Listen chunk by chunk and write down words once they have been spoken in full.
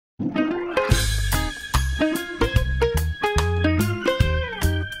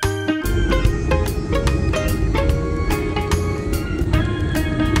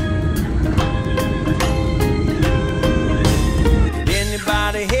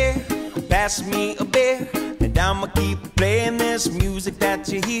pass me a beer, and I'ma keep playing this music that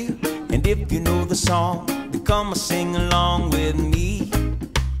you hear. And if you know the song, then come and sing along with me.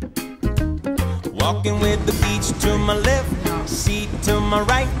 Walking with the beach to my left, seat to my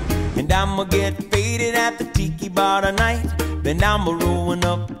right, and I'ma get faded at the tiki bar tonight. Then I'ma rolling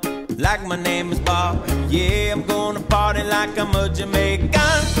up like my name is Bob. Yeah, I'm gonna party like I'm a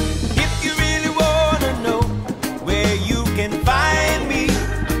Jamaican. If you really wanna know where you can find me,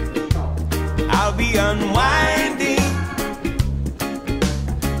 I'll be unwinding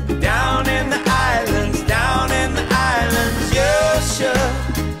down in the islands, down in the islands. You should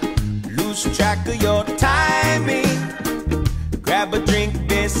lose track of your timing. Grab a drink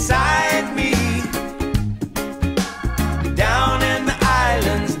beside me. Down in the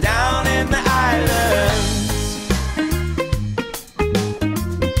islands, down in the islands.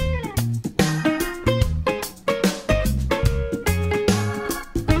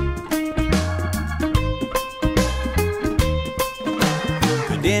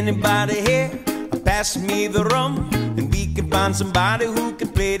 Could anybody here pass me the rum? And we can find somebody who can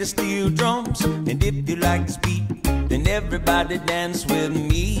play the steel drums. And if you like this beat, then everybody dance with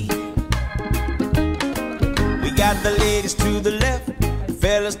me. We got the ladies to the left, the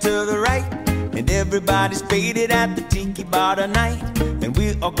fellas to the right, and everybody's faded at the tiki bar tonight. And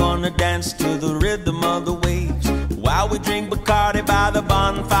we are gonna dance to the rhythm of the waves while we drink Bacardi by the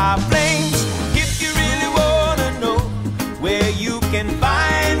bonfire flames. If you really wanna know where you can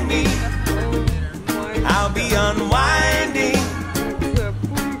find me, I'll be unwinding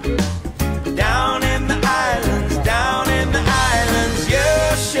down in the islands, down in the islands. You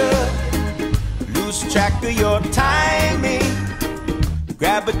should lose track of your timing.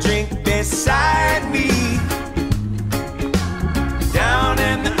 Grab a drink beside me. Down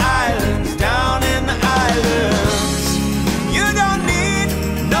in the islands, down in the islands. You don't need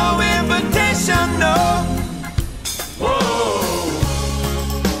no invitation, no. Whoa.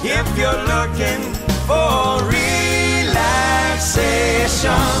 If you're looking for relaxation,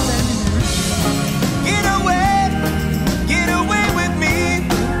 get away with me.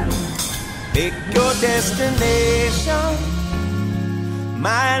 Pick your destination,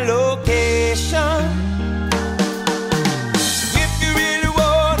 my location. If you really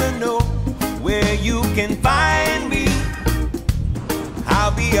wanna know where you can find me,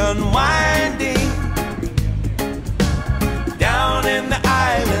 I'll be unwinding down in the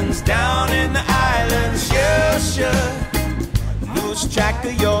islands, down in the islands. You should lose track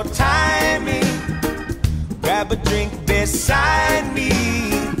of your timing. Grab a drink beside me.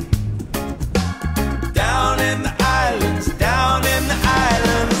 Down in the islands, down in the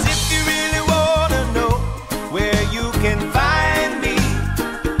islands. If you really wanna know where you can find me,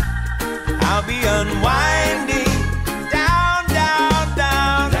 I'll be unwinding down, down,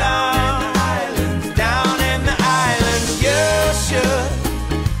 down, down, down in the islands. You should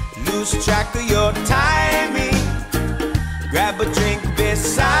lose track of your